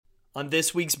On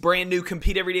this week's brand new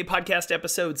Compete Everyday podcast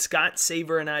episode, Scott,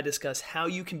 Savor, and I discuss how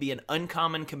you can be an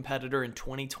uncommon competitor in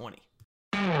 2020.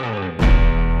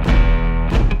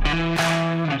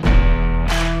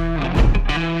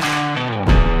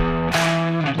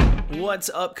 What's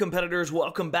up, competitors?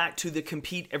 Welcome back to the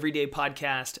Compete Everyday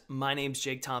podcast. My name's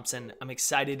Jake Thompson. I'm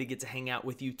excited to get to hang out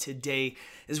with you today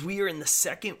as we are in the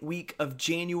second week of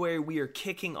January. We are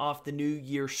kicking off the new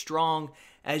year strong.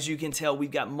 As you can tell, we've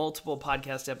got multiple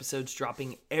podcast episodes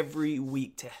dropping every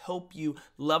week to help you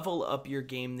level up your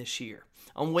game this year.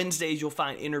 On Wednesdays, you'll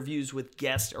find interviews with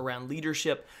guests around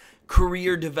leadership,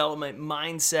 career development,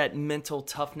 mindset, mental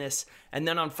toughness. And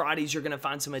then on Fridays, you're going to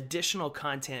find some additional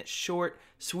content, short,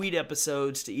 sweet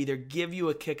episodes to either give you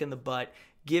a kick in the butt,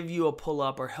 give you a pull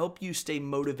up, or help you stay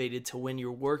motivated to win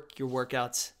your work, your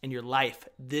workouts, and your life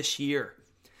this year.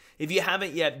 If you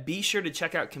haven't yet, be sure to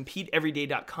check out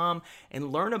CompeteEveryday.com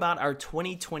and learn about our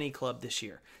 2020 club this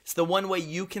year. It's the one way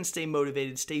you can stay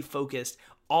motivated, stay focused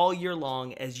all year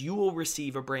long, as you will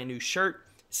receive a brand new shirt,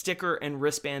 sticker, and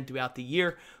wristband throughout the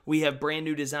year. We have brand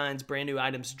new designs, brand new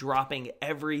items dropping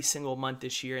every single month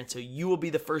this year, and so you will be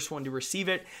the first one to receive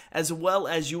it, as well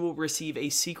as you will receive a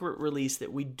secret release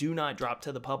that we do not drop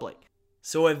to the public.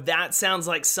 So if that sounds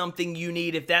like something you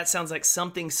need, if that sounds like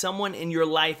something someone in your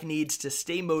life needs to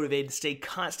stay motivated, stay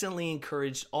constantly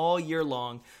encouraged all year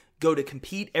long, go to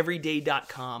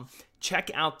CompeteEveryday.com,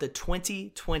 check out the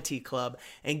 2020 Club,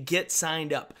 and get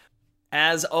signed up.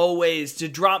 As always, to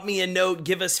drop me a note,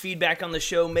 give us feedback on the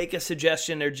show, make a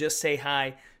suggestion, or just say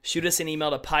hi, shoot us an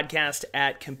email to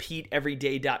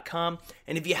podcast@CompeteEveryday.com.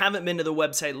 And if you haven't been to the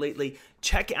website lately,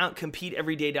 check out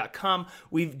CompeteEveryday.com.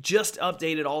 We've just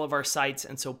updated all of our sites,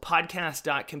 and so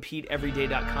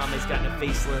podcast.CompeteEveryday.com has gotten a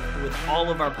facelift with all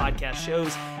of our podcast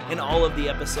shows, and all of the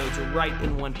episodes are right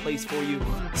in one place for you.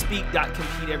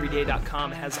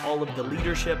 Speak.CompeteEveryday.com has all of the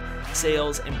leadership,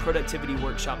 sales, and productivity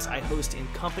workshops I host in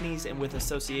companies and with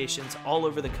associations all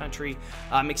over the country.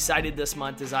 I'm excited this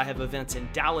month as I have events in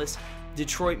Dallas,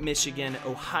 Detroit, Michigan,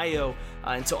 Ohio,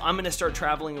 and so I'm going to start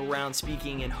traveling around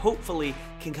speaking, and hopefully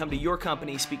can come to your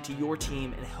company, speak to your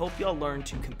team, and help y'all learn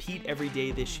to compete every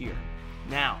day this year.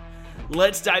 Now,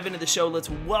 let's dive into the show. Let's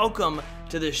welcome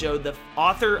to the show the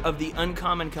author of The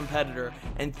Uncommon Competitor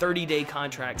and 30-Day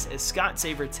Contracts, as Scott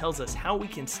Savor tells us how we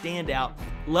can stand out,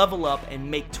 level up,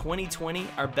 and make 2020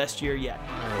 our best year yet.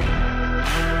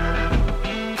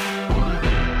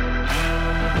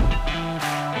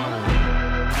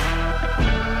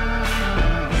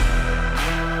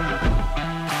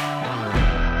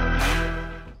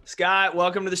 Scott,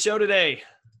 welcome to the show today.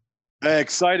 Hey,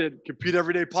 excited. Compete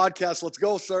Everyday podcast. Let's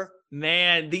go, sir.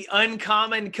 Man, The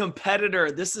Uncommon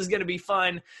Competitor. This is going to be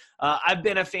fun. I've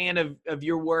been a fan of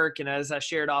your work, and as I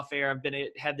shared off air, I've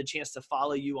had the chance to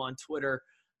follow you on Twitter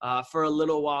for a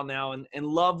little while now, and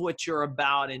love what you're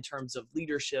about in terms of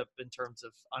leadership, in terms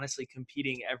of honestly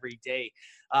competing every day.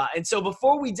 And so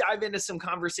before we dive into some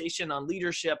conversation on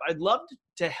leadership, I'd love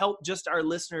to help just our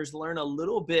listeners learn a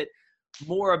little bit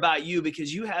more about you,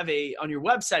 because you have on your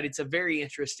website, it's a very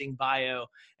interesting bio.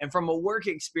 And from a work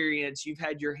experience, you've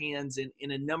had your hands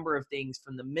in a number of things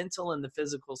from the mental and the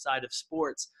physical side of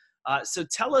sports. So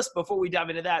tell us, before we dive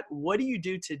into that, what do you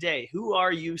do today? Who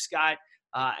are you, Scott?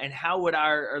 And how would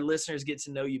our listeners get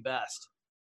to know you best?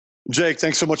 Jake,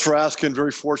 thanks so much for asking.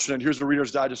 Very fortunate. Here's the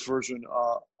Reader's Digest version.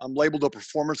 I'm labeled a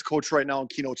performance coach right now and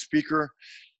keynote speaker.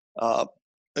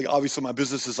 Obviously, my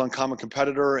business is Uncommon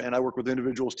Competitor, and I work with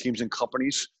individuals, teams, and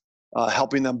companies,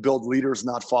 helping them build leaders,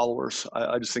 not followers.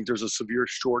 I just think there's a severe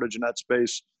shortage in that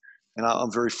space, and I'm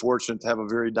very fortunate to have a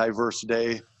very diverse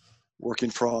day, working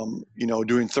from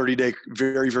doing 30-day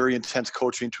very, very intense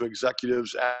coaching to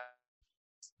executives,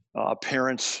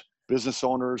 parents, business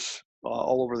owners,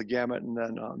 all over the gamut, and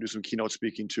then do some keynote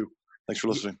speaking too. Thanks for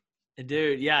listening.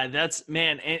 Dude, yeah, that's,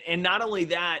 man, and not only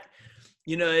that,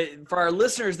 for our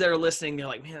listeners that are listening, they're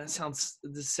like, man, that sounds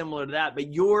similar to that.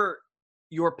 But your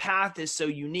path is so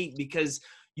unique, because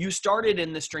you started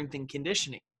in the strength and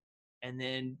conditioning, and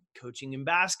then coaching in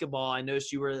basketball. I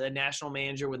noticed you were a national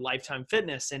manager with Lifetime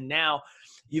Fitness, and now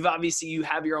you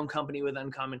have your own company with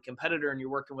Uncommon Competitor, and you're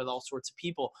working with all sorts of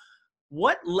people.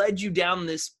 What led you down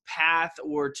this path,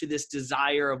 or to this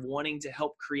desire of wanting to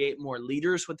help create more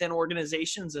leaders within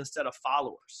organizations instead of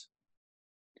followers?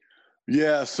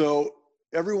 Yeah, so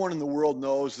everyone in the world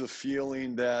knows the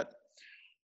feeling that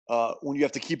when you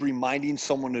have to keep reminding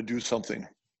someone to do something.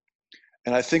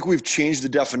 And I think we've changed the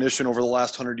definition over the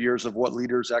last 100 years of what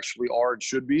leaders actually are and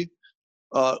should be.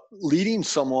 Leading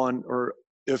someone, or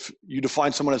if you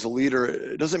define someone as a leader,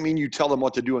 it doesn't mean you tell them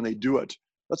what to do and they do it.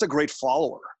 That's a great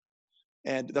follower.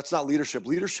 And that's not leadership.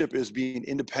 Leadership is being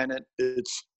independent.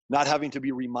 It's not having to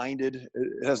be reminded.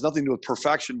 It has nothing to do with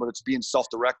perfection, but it's being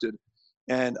self-directed.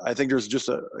 And I think there's just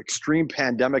an extreme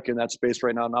pandemic in that space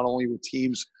right now, not only with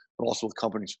teams, but also with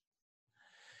companies.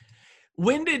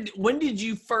 When did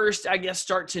you first, I guess,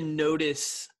 start to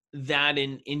notice that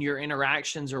in your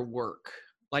interactions or work,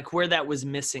 like where that was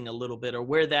missing a little bit, or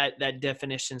where that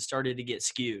definition started to get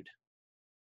skewed?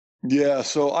 Yeah,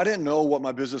 so I didn't know what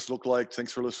my business looked like.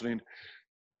 Thanks for listening.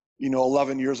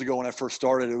 11 years ago when I first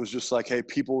started, it was just like, hey,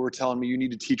 people were telling me you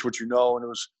need to teach what you know. And it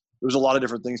was a lot of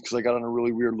different things because I got on a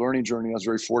really weird learning journey. I was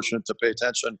very fortunate to pay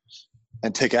attention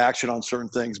and take action on certain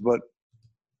things. But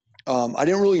I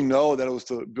didn't really know that it was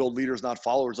to build leaders, not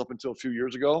followers, up until a few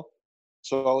years ago.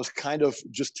 So I was kind of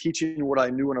just teaching what I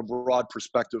knew in a broad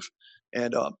perspective.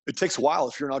 And it takes a while.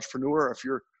 If you're an entrepreneur, if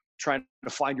you're trying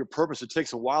to find your purpose, it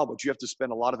takes a while, but you have to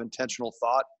spend a lot of intentional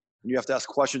thought, and you have to ask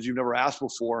questions you've never asked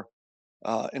before,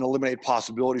 and eliminate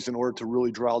possibilities in order to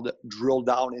really drill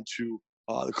down into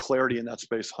the clarity in that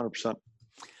space. 100%.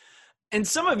 And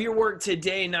some of your work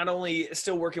today, not only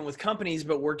still working with companies,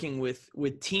 but working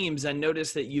with teams. I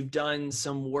noticed that you've done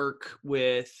some work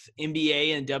with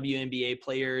NBA and WNBA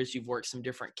players. You've worked some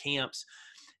different camps.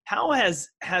 How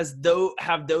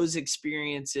have those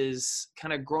experiences,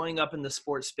 kind of growing up in the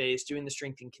sports space, doing the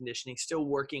strength and conditioning, still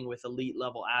working with elite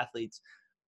level athletes,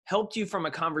 helped you from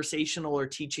a conversational or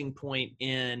teaching point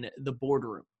in the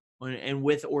boardroom and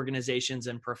with organizations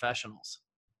and professionals?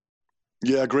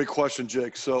 Yeah, great question,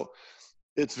 Jake. So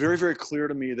it's very, very clear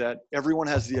to me that everyone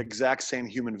has the exact same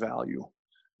human value.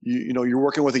 You're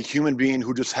working with a human being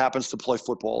who just happens to play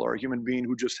football, or a human being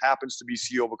who just happens to be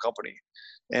CEO of a company.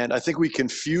 And I think we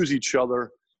confuse each other,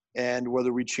 and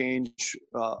whether we change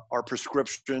our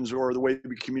prescriptions or the way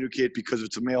we communicate because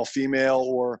it's a male, female,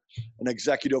 or an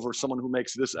executive, or someone who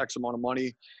makes this X amount of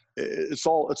money, it's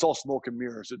all smoke and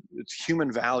mirrors. It's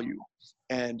human value,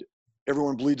 and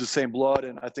everyone bleeds the same blood.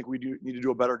 And I think we need to do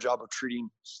a better job of treating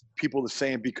people the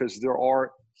same, because there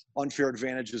are unfair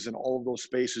advantages in all of those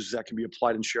spaces that can be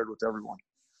applied and shared with everyone.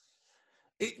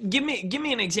 Give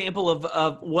me an example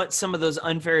of what some of those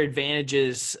unfair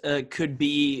advantages could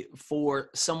be for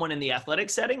someone in the athletic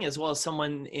setting, as well as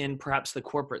someone in perhaps the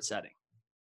corporate setting.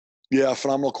 Yeah,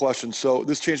 phenomenal question. So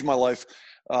this changed my life.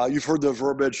 You've heard the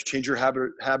verbiage, change your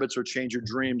habits or change your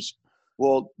dreams.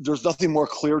 Well, there's nothing more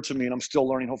clear to me, and I'm still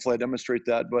learning. Hopefully I demonstrate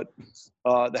that. But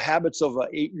the habits of an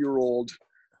 8-year-old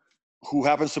who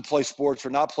happens to play sports or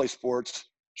not play sports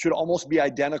should almost be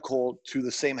identical to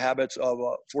the same habits of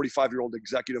a 45-year-old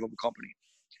executive of a company.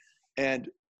 And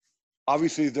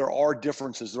obviously there are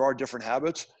differences. There are different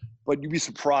habits, but you'd be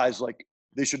surprised. Like,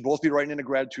 they should both be writing in a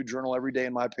gratitude journal every day,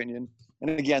 in my opinion.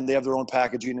 And again, they have their own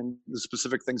packaging and the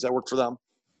specific things that work for them.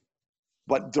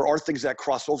 But there are things that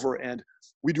cross over, and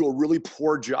we do a really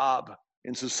poor job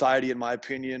in society, in my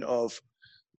opinion, of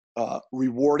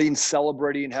rewarding,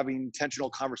 celebrating, having intentional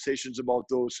conversations about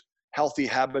those healthy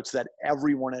habits that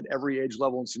everyone at every age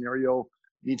level and scenario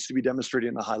needs to be demonstrated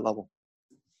in a high level.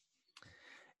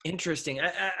 Interesting.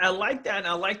 I like that. And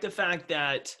I like the fact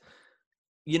that,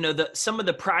 some of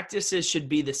the practices should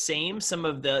be the same. Some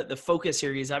of the focus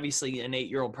areas, obviously an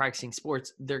 8-year-old practicing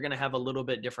sports, they're going to have a little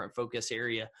bit different focus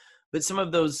area, but some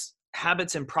of those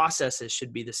habits and processes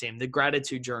should be the same. The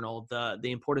gratitude journal,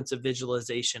 the importance of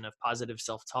visualization, of positive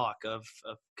self-talk, of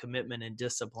commitment and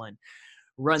discipline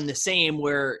run the same,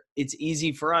 where it's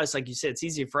easy for us, like you said, it's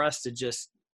easy for us to just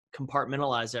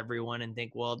compartmentalize everyone and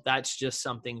think, well, that's just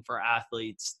something for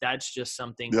athletes. That's just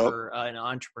something for an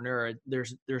entrepreneur.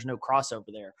 There's no crossover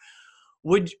there.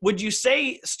 Would you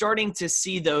say starting to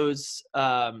see those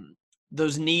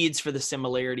needs for the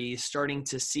similarities, starting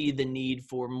to see the need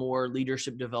for more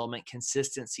leadership development,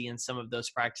 consistency in some of those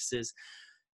practices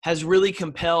has really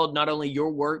compelled not only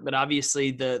your work, but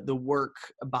obviously the work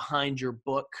behind your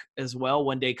book as well,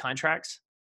 One Day Contracts?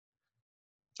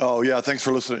 Oh yeah, thanks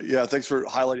for listening. Yeah, thanks for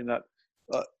highlighting that.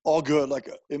 All good. Like,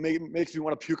 it makes me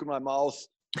want to puke in my mouth.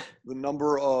 The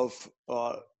number of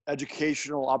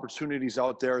educational opportunities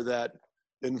out there that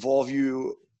involve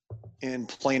you in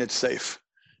playing it safe.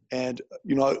 And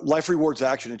life rewards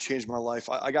action. It changed my life.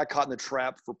 I got caught in the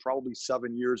trap for probably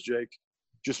 7 years, Jake,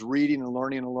 just reading and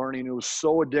learning and learning. It was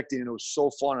so addicting and it was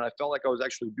so fun, and I felt like I was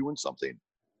actually doing something,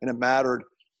 and it mattered,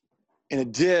 and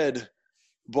it did,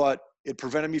 but it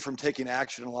prevented me from taking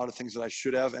action in a lot of things that I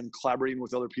should have, and collaborating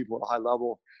with other people at a high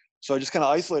level. So I just kind of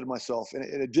isolated myself, and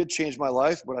it did change my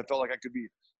life, but I felt like I could be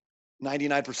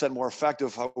 99% more effective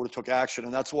if I would have took action.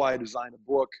 And that's why I designed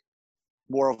a book,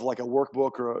 more of like a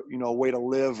workbook, or a way to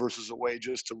live versus a way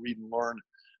just to read and learn,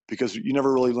 because you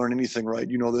never really learn anything, right?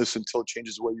 This until it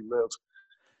changes the way you live.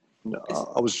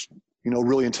 I was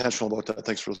really intentional about that.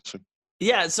 Thanks for listening.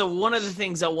 Yeah. So one of the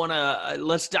things I want to,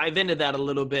 let's dive into that a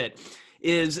little bit,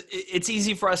 is it's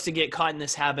easy for us to get caught in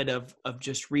this habit of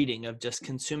just reading, of just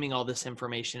consuming all this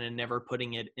information and never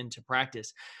putting it into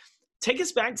practice. Take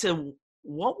us back to,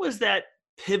 what was that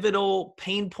pivotal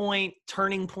pain point,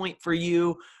 turning point for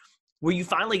you, where you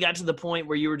finally got to the point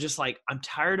where you were just like, I'm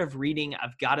tired of reading,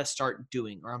 I've got to start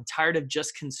doing, or I'm tired of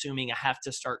just consuming, I have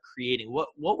to start creating.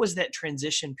 What was that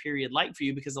transition period like for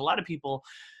you? Because a lot of people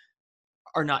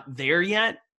are not there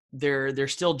yet. They're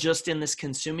still just in this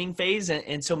consuming phase.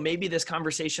 And so maybe this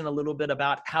conversation a little bit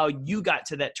about how you got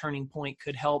to that turning point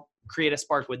could help create a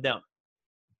spark with them.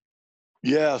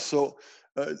 Yeah. So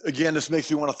again, this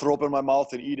makes me want to throw up in my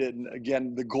mouth and eat it. And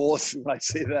again, the goal is, when I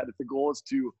say that, the goal is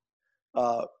to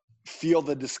uh, feel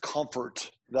the discomfort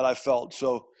that I felt.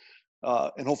 So,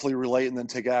 and hopefully relate and then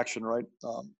take action, right?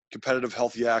 Competitive,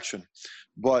 healthy action.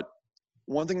 But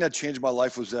one thing that changed my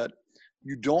life was that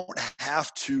you don't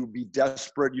have to be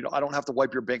desperate. I don't have to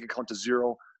wipe your bank account to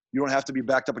zero. You don't have to be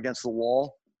backed up against the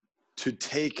wall to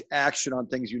take action on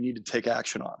things you need to take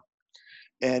action on.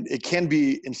 And it can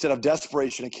be, instead of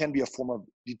desperation, it can be a form of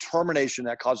determination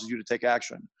that causes you to take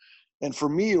action. And for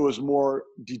me, it was more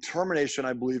determination,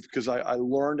 I believe, because I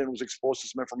learned and was exposed to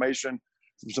some information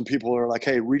from some people who are like,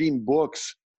 hey, reading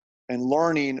books and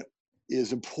learning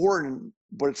is important,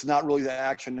 but it's not really the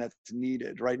action that's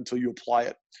needed, right, until you apply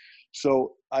it.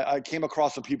 So I came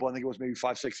across some people, I think it was maybe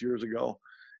 5-6 years ago,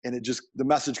 and the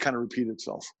message kind of repeated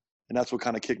itself. And that's what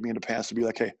kind of kicked me into pants, to be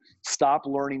like, hey, stop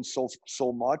learning so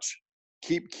much.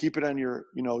 Keep it on your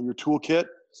toolkit,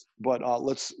 but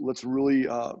let's really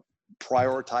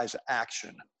prioritize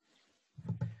action.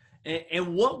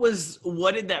 And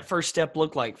what did that first step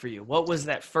look like for you? What was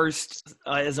that first,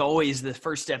 as always, the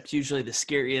first step's usually the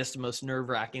scariest, most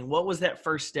nerve-wracking. What was that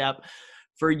first step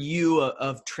for you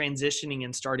of transitioning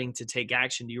and starting to take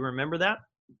action? Do you remember that?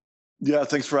 Yeah,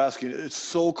 thanks for asking. It's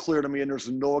so clear to me, and there's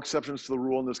no exceptions to the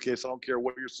rule in this case. I don't care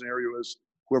what your scenario is,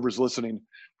 whoever's listening.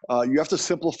 You have to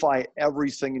simplify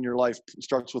everything in your life. It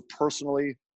starts with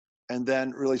personally, and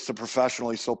then relates to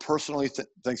professionally. So personally,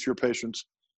 thanks for your patience.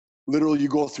 Literally, you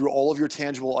go through all of your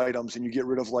tangible items and you get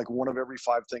rid of like one of every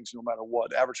 5 things, no matter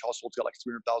what. Average household's got like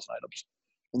 300,000 items.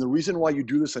 And the reason why you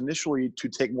do this initially to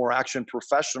take more action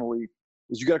professionally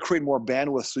is you got to create more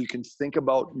bandwidth so you can think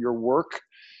about your work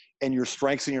and your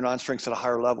strengths and your non-strengths at a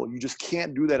higher level. You just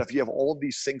can't do that if you have all of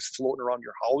these things floating around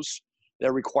your house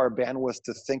that require bandwidth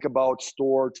to think about,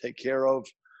 store, take care of,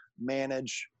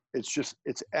 manage.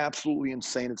 It's absolutely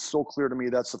insane. It's so clear to me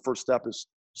that's the first step, is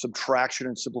subtraction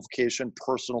and simplification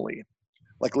personally.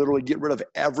 Like literally get rid of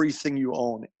everything you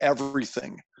own,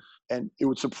 everything. And it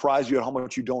would surprise you at how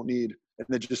much you don't need. And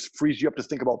it just frees you up to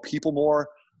think about people more,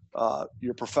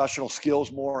 your professional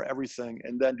skills more, everything.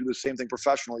 And then do the same thing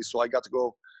professionally. So I got to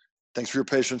go, thanks for your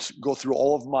patience, go through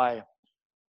all of my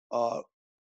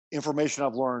information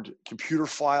I've learned, computer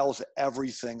files,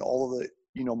 everything, all of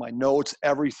the, my notes,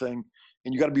 everything.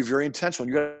 And you got to be very intentional.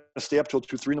 You got to stay up till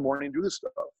 2, 3 in the morning and do this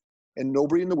stuff. And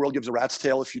nobody in the world gives a rat's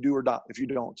tail if you do or not, if you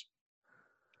don't.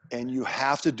 And you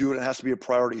have to do it. It has to be a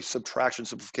priority. Subtraction,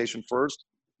 simplification first,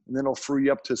 and then it'll free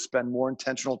you up to spend more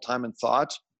intentional time and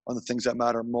thought on the things that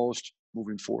matter most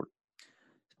moving forward.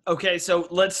 Okay, so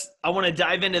I want to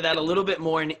dive into that a little bit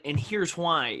more, and here's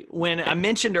why. When I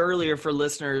mentioned earlier for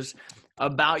listeners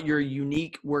about your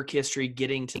unique work history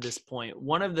getting to this point,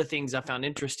 one of the things I found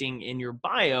interesting in your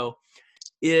bio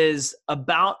is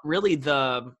about really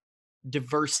the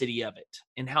diversity of it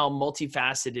and how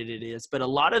multifaceted it is. But a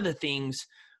lot of the things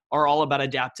are all about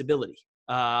adaptability.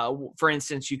 For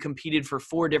instance, you competed for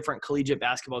 4 different collegiate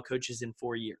basketball coaches in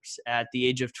 4 years. At the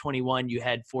age of 21, you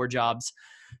had 4 jobs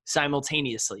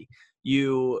simultaneously.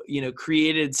 You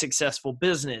created successful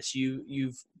business.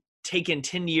 You've taken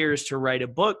 10 years to write a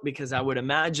book, because I would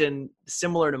imagine,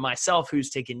 similar to myself, who's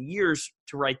taken years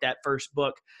to write that first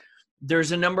book,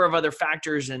 there's a number of other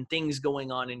factors and things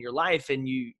going on in your life, and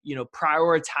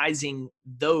prioritizing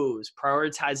those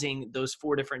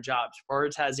 4 different jobs,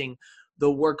 prioritizing the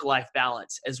work-life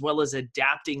balance, as well as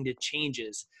adapting to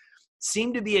changes,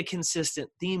 seem to be a consistent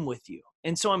theme with you.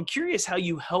 And so I'm curious how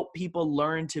you help people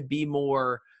learn to be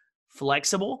more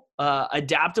flexible,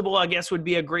 adaptable, I guess would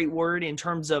be a great word, in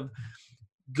terms of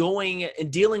going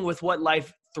and dealing with what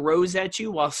life throws at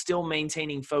you while still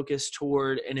maintaining focus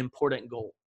toward an important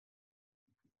goal.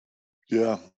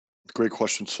 Yeah, great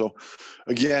question. So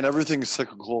again, everything is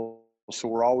cyclical. So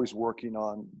we're always working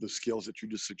on the skills that you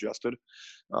just suggested.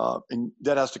 And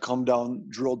that has to come down,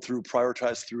 drilled through,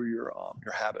 prioritized through your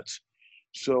habits.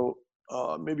 So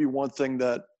maybe one thing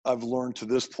that I've learned to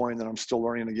this point that I'm still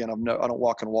learning, again, I don't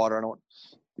walk in water.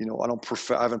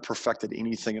 I haven't perfected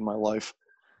anything in my life.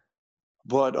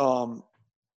 But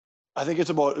I think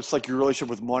it's like your relationship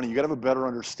with money. You got to have a better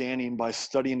understanding by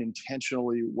studying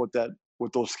intentionally what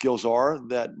those skills are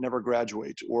that never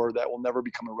graduate or that will never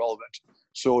become irrelevant.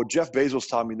 So Jeff Bezos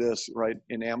taught me this, right,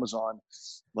 in Amazon,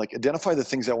 like identify the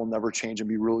things that will never change and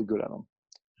be really good at them.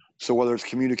 So whether it's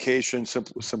communication,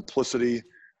 simplicity,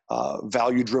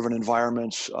 value-driven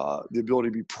environments, the ability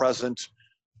to be present,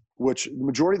 which the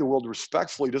majority of the world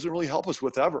respectfully doesn't really help us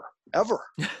with ever.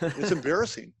 It's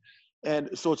embarrassing. And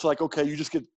so it's like, okay, you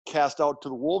just get cast out to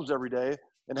the wolves every day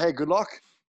and hey, good luck,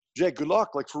 Jake, good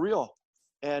luck, like for real.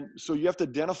 And so you have to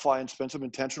identify and spend some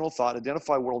intentional thought,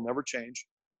 identify what will never change,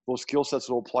 those skill sets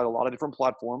that will apply to a lot of different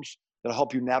platforms that'll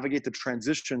help you navigate the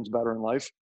transitions better in life,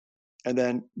 and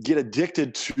then get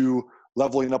addicted to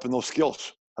leveling up in those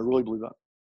skills. I really believe that.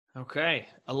 Okay,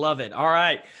 I love it. All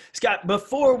right, Scott,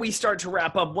 before we start to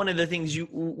wrap up, one of the things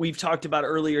we've talked about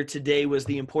earlier today was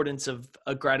the importance of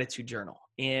a gratitude journal.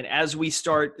 And as we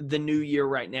start the new year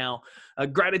right now,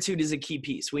 gratitude is a key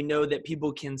piece. We know that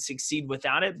people can succeed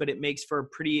without it, but it makes for a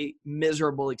pretty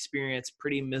miserable experience,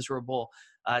 pretty miserable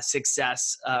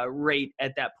success rate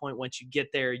at that point. Once you get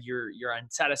there, you're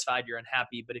unsatisfied, you're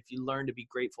unhappy. But if you learn to be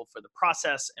grateful for the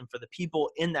process and for the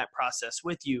people in that process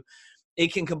with you,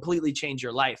 it can completely change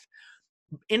your life.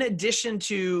 In addition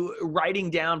to writing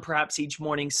down perhaps each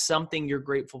morning something you're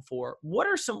grateful for, what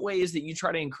are some ways that you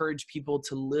try to encourage people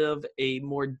to live a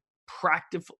more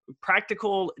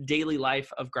practical daily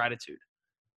life of gratitude?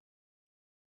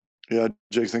 Yeah,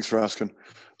 Jake, thanks for asking.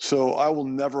 So I will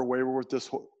never waver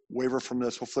from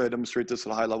this. Hopefully I demonstrate this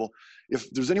at a high level. If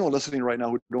there's anyone listening right now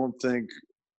who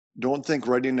don't think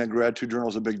writing a gratitude journal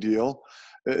is a big deal,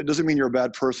 it doesn't mean you're a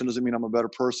bad person. It doesn't mean I'm a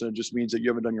better person. It just means that you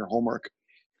haven't done your homework.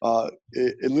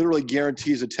 It literally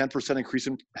guarantees a 10% increase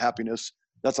in happiness.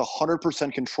 That's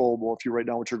 100% controllable if you write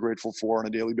down what you're grateful for on a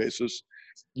daily basis.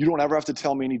 You don't ever have to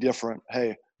tell me any different.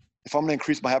 Hey, if I'm going to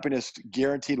increase my happiness,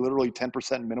 guaranteed literally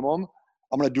 10% minimum,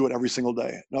 I'm going to do it every single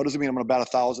day. Now, it doesn't mean I'm going to bat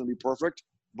 1,000 and be perfect,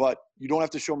 but you don't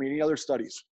have to show me any other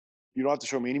studies. You don't have to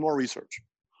show me any more research.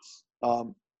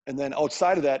 And then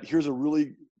outside of that, here's a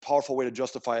really powerful way to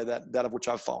justify that of which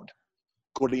I've found.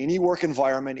 Go to any work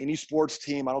environment, any sports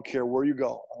team, I don't care where you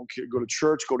go. I don't care, go to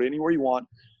church, go to anywhere you want,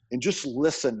 and just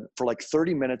listen for like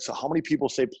 30 minutes to how many people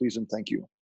say please and thank you.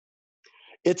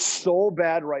 It's so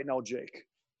bad right now, Jake,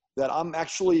 that I'm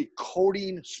actually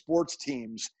coding sports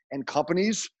teams and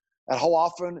companies at how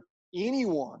often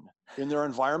anyone in their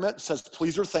environment says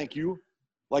please or thank you.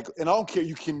 Like, and I don't care,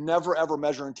 you can never ever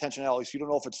measure intentionality. So you don't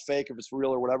know if it's fake, if it's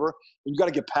real or whatever. You got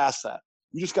to get past that.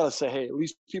 You just got to say, hey, at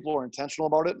least people are intentional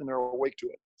about it and they're awake to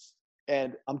it.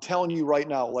 And I'm telling you right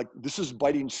now, like this is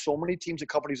biting so many teams and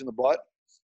companies in the butt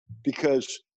because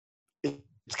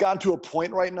it's gotten to a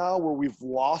point right now where we've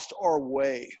lost our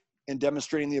way in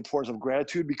demonstrating the importance of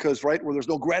gratitude because, right, where there's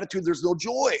no gratitude, there's no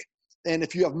joy. And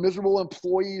if you have miserable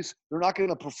employees, they're not going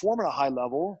to perform at a high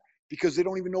level because they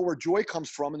don't even know where joy comes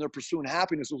from and they're pursuing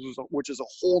happiness, which is a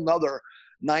whole nother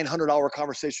 900-hour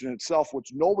conversation in itself, which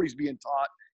nobody's being taught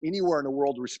anywhere in the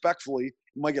world respectfully.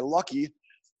 You might get lucky.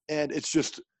 And it's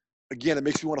just, again, it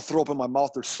makes me want to throw up in my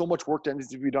mouth. There's so much work that needs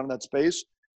to be done in that space.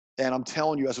 And I'm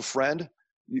telling you as a friend,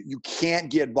 you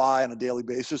can't get by on a daily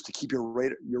basis to keep your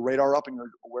radar up and your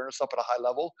awareness up at a high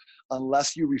level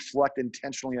unless you reflect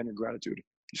intentionally on your gratitude.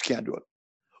 You just can't do it.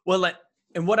 Well,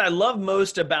 and what I love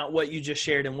most about what you just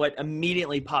shared and what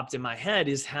immediately popped in my head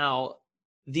is how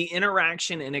the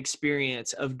interaction and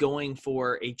experience of going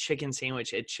for a chicken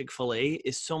sandwich at Chick-fil-A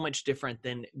is so much different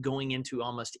than going into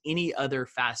almost any other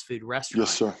fast food restaurant.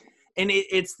 Yes, sir. And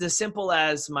it's the simple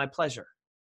as my pleasure.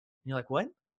 You're like, what?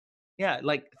 Yeah,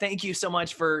 like, thank you so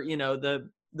much for,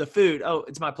 the food. Oh,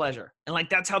 it's my pleasure. And like,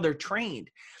 that's how they're trained.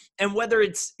 And whether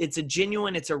it's a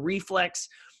genuine, it's a reflex,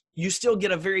 you still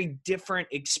get a very different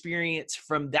experience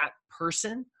from that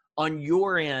person on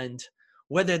your end,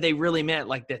 whether they really meant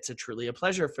like that's truly a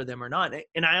pleasure for them or not.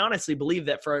 And I honestly believe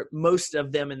that for most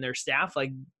of them and their staff,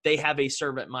 like they have a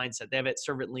servant mindset. They have a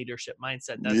servant leadership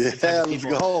mindset. That's the type of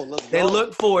people let's they go.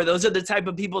 look for. Those are the type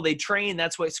of people they train.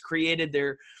 That's what's created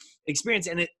their experience.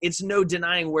 And it's no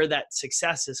denying where that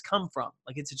success has come from.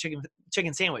 Like it's a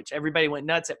chicken sandwich. Everybody went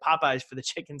nuts at Popeyes for the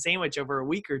chicken sandwich over a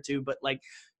week or two, but like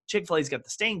Chick-fil-A's got the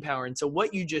staying power. And so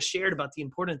what you just shared about the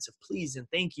importance of please and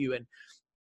thank you and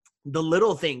the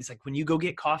little things, like when you go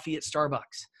get coffee at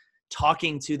Starbucks,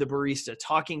 talking to the barista,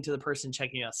 talking to the person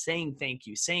checking you out, saying thank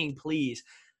you, saying please,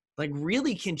 like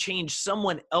really can change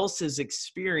someone else's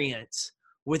experience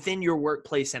within your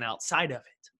workplace and outside of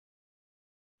it.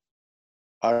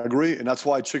 I agree. And that's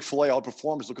why Chick-fil-A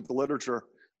outperforms. Look at the literature.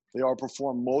 They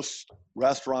outperform most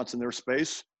restaurants in their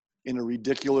space in a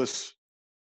ridiculous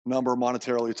number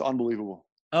monetarily. It's unbelievable.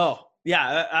 Oh,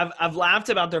 yeah. I've laughed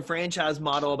about their franchise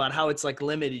model, about how it's like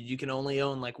limited. You can only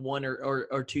own like one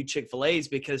or two Chick-fil-A's,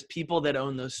 because people that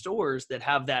own those stores that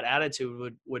have that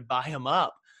attitude would buy them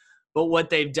up. But what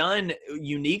they've done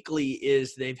uniquely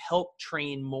is they've helped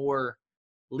train more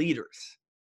leaders.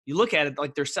 You look at it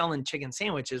like they're selling chicken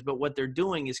sandwiches, but what they're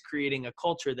doing is creating a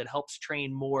culture that helps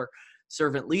train more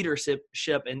servant leadership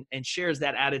and shares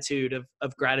that attitude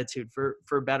of gratitude,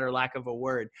 for better lack of a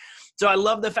word. So I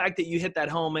love the fact that you hit that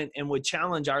home, and would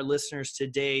challenge our listeners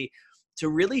today to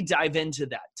really dive into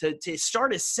that, to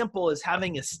start as simple as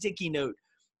having a sticky note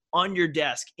on your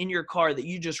desk, in your car, that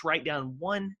you just write down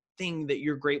one thing that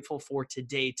you're grateful for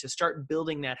today, to start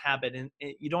building that habit. And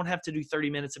you don't have to do 30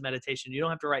 minutes of meditation. You don't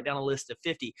have to write down a list of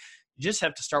 50. You just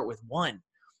have to start with one,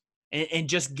 and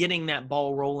just getting that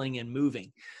ball rolling and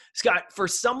moving. Scott, for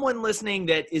someone listening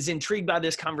that is intrigued by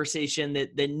this conversation,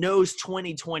 that knows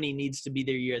 2020 needs to be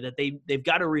their year, that they've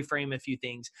got to reframe a few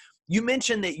things. You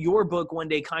mentioned that your book, One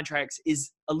Day Contracts,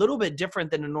 is a little bit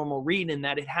different than a normal read in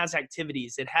that it has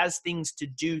activities. It has things to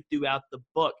do throughout the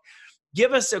book.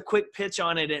 Give us a quick pitch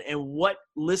on it, and what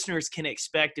listeners can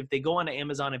expect if they go onto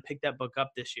Amazon and pick that book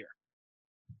up this year.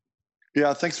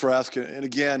 Yeah, thanks for asking. And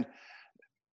again,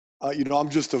 I'm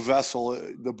just a vessel.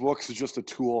 The books is just a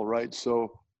tool, right?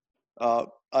 So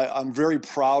I'm very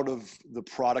proud of the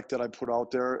product that I put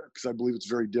out there, because I believe it's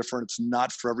very different. It's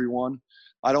not for everyone.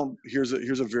 Here's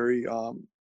a very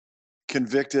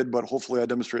convicted, but hopefully I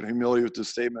demonstrate humility with this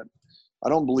statement. I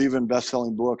don't believe in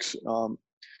best-selling books.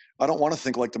 I don't want to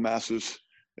think like the masses.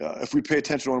 If we pay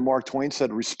attention to what Mark Twain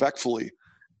said respectfully,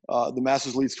 the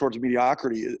masses leads towards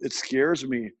mediocrity. It scares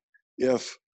me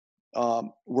if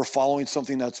we're following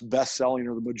something that's best-selling,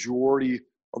 or the majority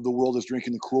of the world is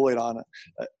drinking the Kool-Aid on it.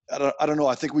 I don't know.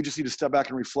 I think we just need to step back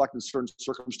and reflect in certain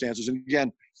circumstances. And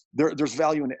again, there's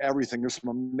value in everything. There's some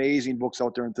amazing books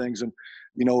out there and things. And,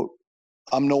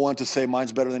 I'm no one to say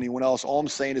mine's better than anyone else. All I'm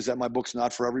saying is that my book's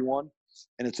not for everyone.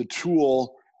 And it's a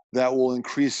tool that will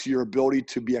increase your ability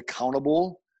to be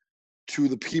accountable to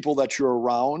the people that you're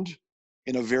around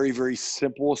in a very, very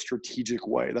simple, strategic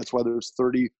way. That's why there's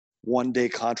 31-day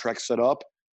contracts set up.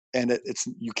 And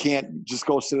you can't just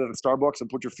go sit at a Starbucks and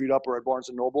put your feet up, or at Barnes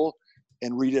 & Noble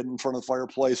and read it in front of the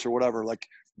fireplace or whatever. Like,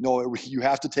 no, you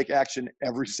have to take action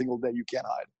every single day. You can't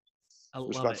hide.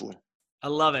 Respectfully. I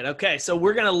love it. Okay, so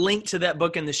we're going to link to that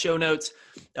book in the show notes.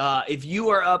 If you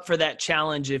are up for that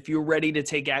challenge, if you're ready to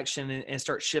take action and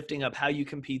start shifting up how you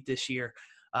compete this year,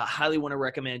 highly want to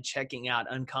recommend checking out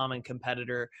Uncommon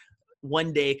Competitor,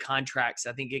 One Day Contracts.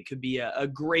 I think it could be a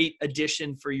great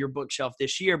addition for your bookshelf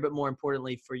this year, but more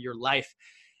importantly for your life.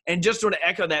 And just want to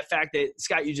echo that fact that,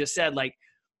 Scott, you just said, like,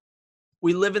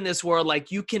 we live in this world,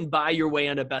 like, you can buy your way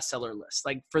on a bestseller list.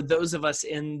 Like, for those of us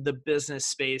in the business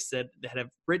space that have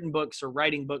written books or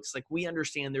writing books, like, we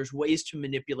understand there's ways to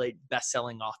manipulate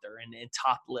best-selling author and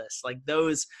top lists. Like,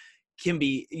 those can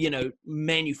be,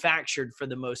 manufactured for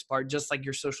the most part, just like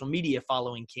your social media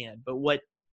following can. But what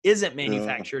isn't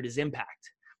manufactured is impact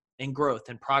and growth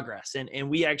and progress. And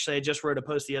I just wrote a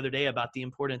post the other day about the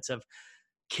importance of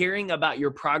caring about your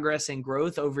progress and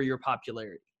growth over your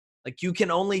popularity. Like, you can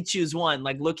only choose one,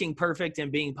 like looking perfect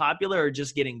and being popular, or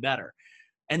just getting better.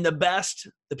 And the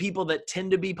people that tend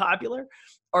to be popular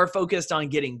are focused on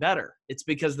getting better. It's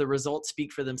because the results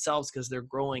speak for themselves, because they're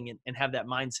growing and have that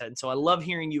mindset. And so I love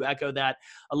hearing you echo that.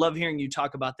 I love hearing you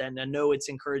talk about that. And I know it's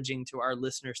encouraging to our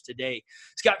listeners today.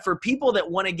 Scott, for people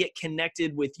that want to get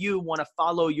connected with you, want to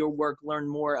follow your work, learn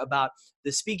more about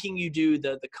the speaking you do,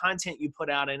 the content you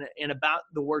put out, and about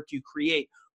the work you create,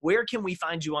 where can we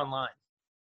find you online?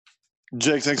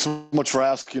 Jake, thanks so much for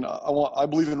asking. I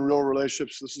believe in real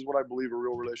relationships. This is what I believe a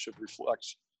real relationship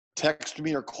reflects. Text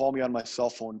me or call me on my cell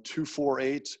phone,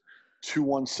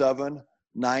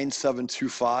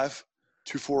 248-217-9725,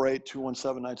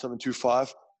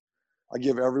 248-217-9725. I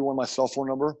give everyone my cell phone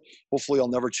number. Hopefully I'll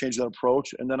never change that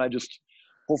approach. And then I just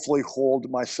hopefully hold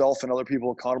myself and other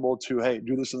people accountable to, hey,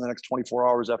 do this in the next 24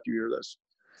 hours after you hear this.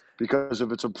 Because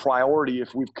if it's a priority,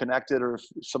 if we've connected, or if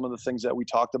some of the things that we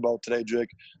talked about today, Jake,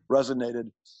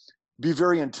 resonated, be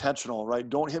very intentional, right?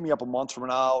 Don't hit me up a month from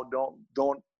now. Don't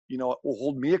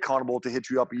hold me accountable to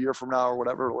hit you up a year from now or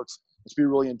whatever. Let's be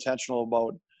really intentional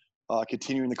about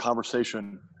continuing the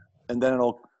conversation, and then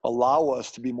it'll allow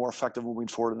us to be more effective moving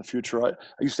forward in the future. I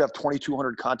used to have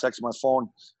 2,200 contacts on my phone,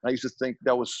 and I used to think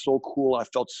that was so cool. I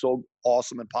felt so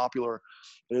awesome and popular.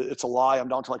 It's a lie. I'm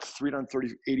down to like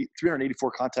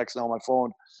 384 contacts now on my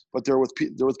phone, but they're with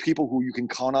people who you can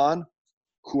count on,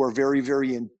 who are very,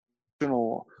 very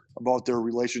intentional about their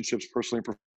relationships, personally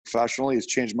and professionally. It's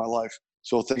changed my life.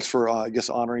 So thanks for,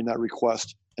 honoring that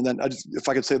request. And then if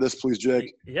I could say this, please,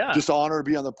 Jake. Yeah. Just an honor to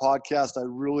be on the podcast. I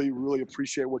really, really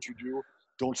appreciate what you do.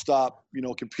 Don't stop,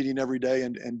 competing every day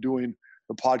and doing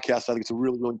the podcast. I think it's a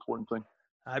really, really important thing.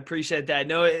 I appreciate that.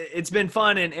 No, it's been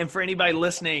fun. And for anybody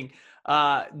listening,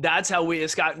 that's how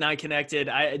Scott and I connected.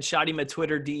 I had shot him a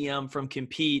Twitter DM from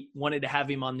Compete, wanted to have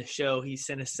him on the show. He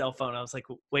sent his cell phone. I was like,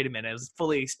 wait a minute. I was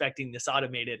fully expecting this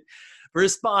automated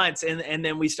response. And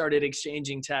then we started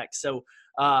exchanging texts. So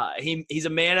he's a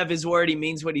man of his word. He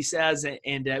means what he says,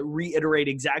 and reiterate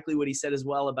exactly what he said as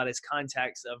well about his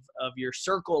contacts of your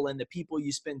circle and the people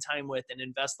you spend time with and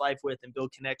invest life with and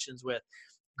build connections with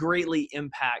greatly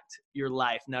impact your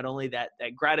life. Not only that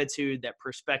gratitude, that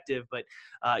perspective, but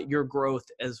your growth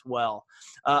as well.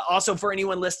 Also, for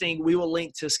anyone listening, we will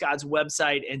link to Scott's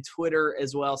website and Twitter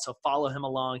as well. So follow him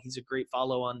along. He's a great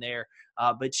follow on there.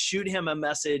 But shoot him a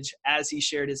message as he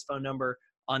shared his phone number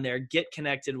on there. Get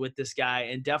connected with this guy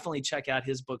and definitely check out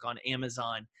his book on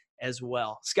Amazon as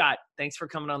well. Scott, thanks for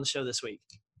coming on the show this week.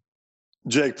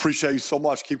 Jake, appreciate you so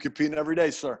much. Keep competing every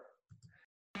day, sir.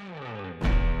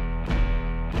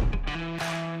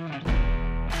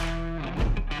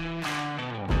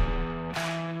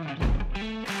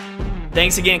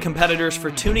 Thanks again, competitors,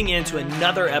 for tuning in to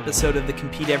another episode of the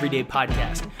Compete Everyday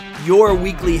podcast, your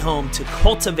weekly home to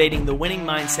cultivating the winning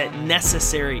mindset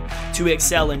necessary to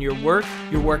excel in your work,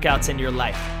 your workouts, and your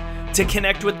life. To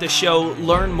connect with the show,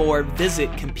 learn more, visit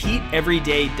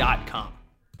CompeteEveryday.com.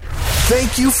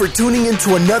 Thank you for tuning in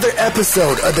to another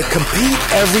episode of the Compete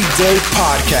Everyday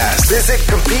Podcast. Visit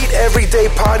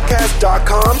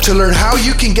CompeteEverydayPodcast.com to learn how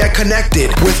you can get connected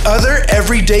with other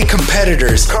everyday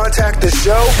competitors, contact the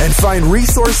show, and find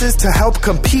resources to help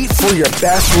compete for your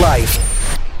best life.